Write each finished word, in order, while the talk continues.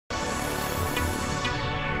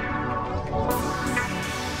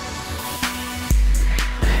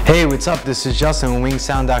Hey, what's up? This is Justin with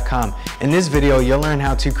WinkSound.com. In this video, you'll learn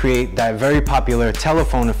how to create that very popular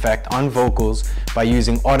telephone effect on vocals by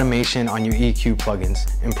using automation on your EQ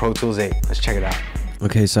plugins in Pro Tools 8. Let's check it out.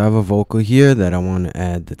 Okay, so I have a vocal here that I want to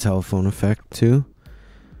add the telephone effect to.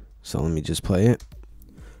 So let me just play it.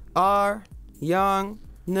 Our young,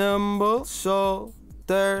 nimble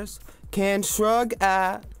shoulders can shrug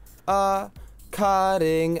at a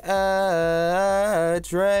cutting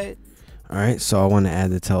edge, right? Alright, so I want to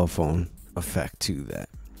add the telephone effect to that.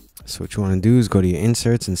 So what you want to do is go to your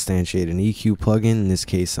inserts, instantiate an EQ plugin. In this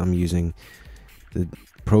case, I'm using the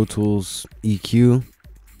Pro Tools EQ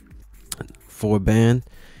 4-band.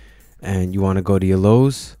 And you want to go to your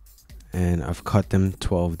lows, and I've cut them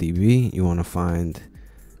 12 dB. You want to find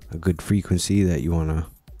a good frequency that you want to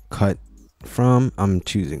cut from. I'm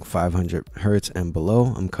choosing 500 hertz and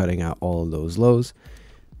below. I'm cutting out all of those lows.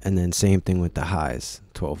 And then same thing with the highs,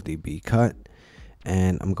 12 dB cut.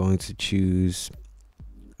 And I'm going to choose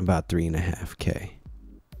about 3.5K.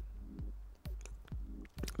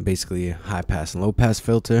 Basically a high pass and low pass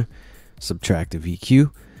filter, subtractive EQ.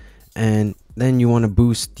 And then you want to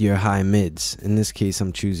boost your high mids. In this case,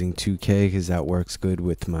 I'm choosing 2K because that works good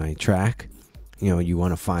with my track. You know, you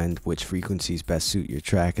want to find which frequencies best suit your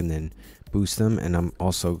track and then boost them. And I'm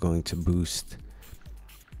also going to boost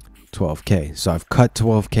 12K. So I've cut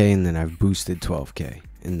 12K and then I've boosted 12K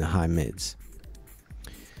in the high mids.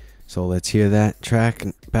 So let's hear that track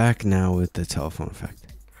back now with the telephone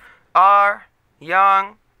effect. Our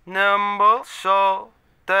young, nimble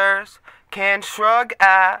shoulders can shrug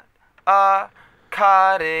at a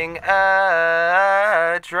cutting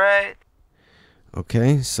edge, right?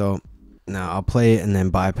 Okay, so now I'll play it and then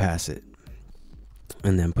bypass it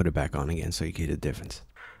and then put it back on again so you get a difference.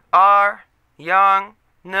 Our young,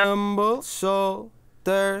 nimble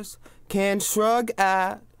shoulders can shrug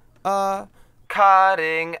at a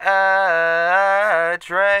cutting edge,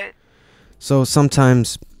 right? So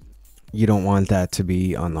sometimes you don't want that to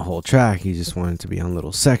be on the whole track, you just want it to be on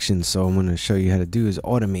little sections. So I'm going to show you how to do is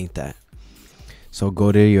automate that. So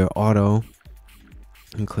go to your auto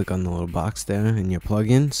and click on the little box there in your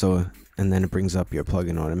plugin. So and then it brings up your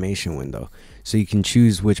plugin automation window. So you can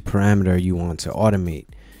choose which parameter you want to automate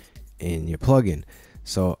in your plugin.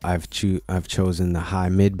 So I've chosen the high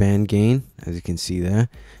mid band gain, as you can see there.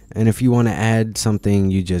 And if you want to add something,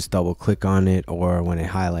 you just double click on it, or when it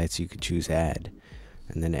highlights, you could choose add.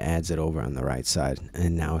 And then it adds it over on the right side.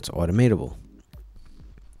 And now it's automatable.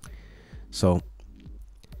 So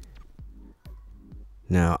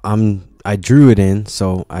now I drew it in,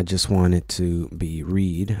 so I just want it to be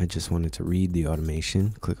read. I just wanted to read the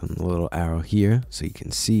automation. Click on the little arrow here so you can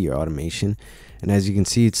see your automation. And as you can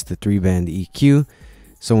see, it's the 3-band EQ.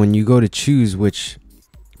 So when you go to choose which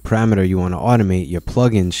parameter you want to automate, your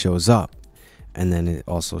plugin shows up. And then it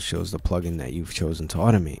also shows the plugin that you've chosen to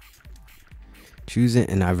automate. Choose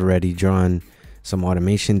it, and I've already drawn some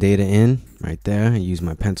automation data in right there. I used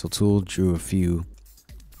my pencil tool, drew a few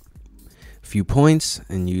points,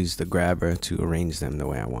 and used the grabber to arrange them the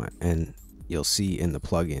way I want. And you'll see in the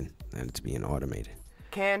plugin that it's being automated.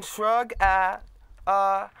 Can shrug at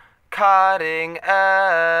a cutting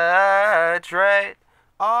edge, right?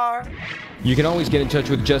 You can always get in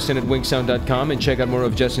touch with Justin at WinkSound.com and check out more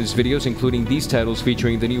of Justin's videos, including these titles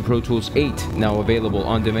featuring the new Pro Tools 8, now available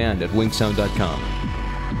on demand at WinkSound.com.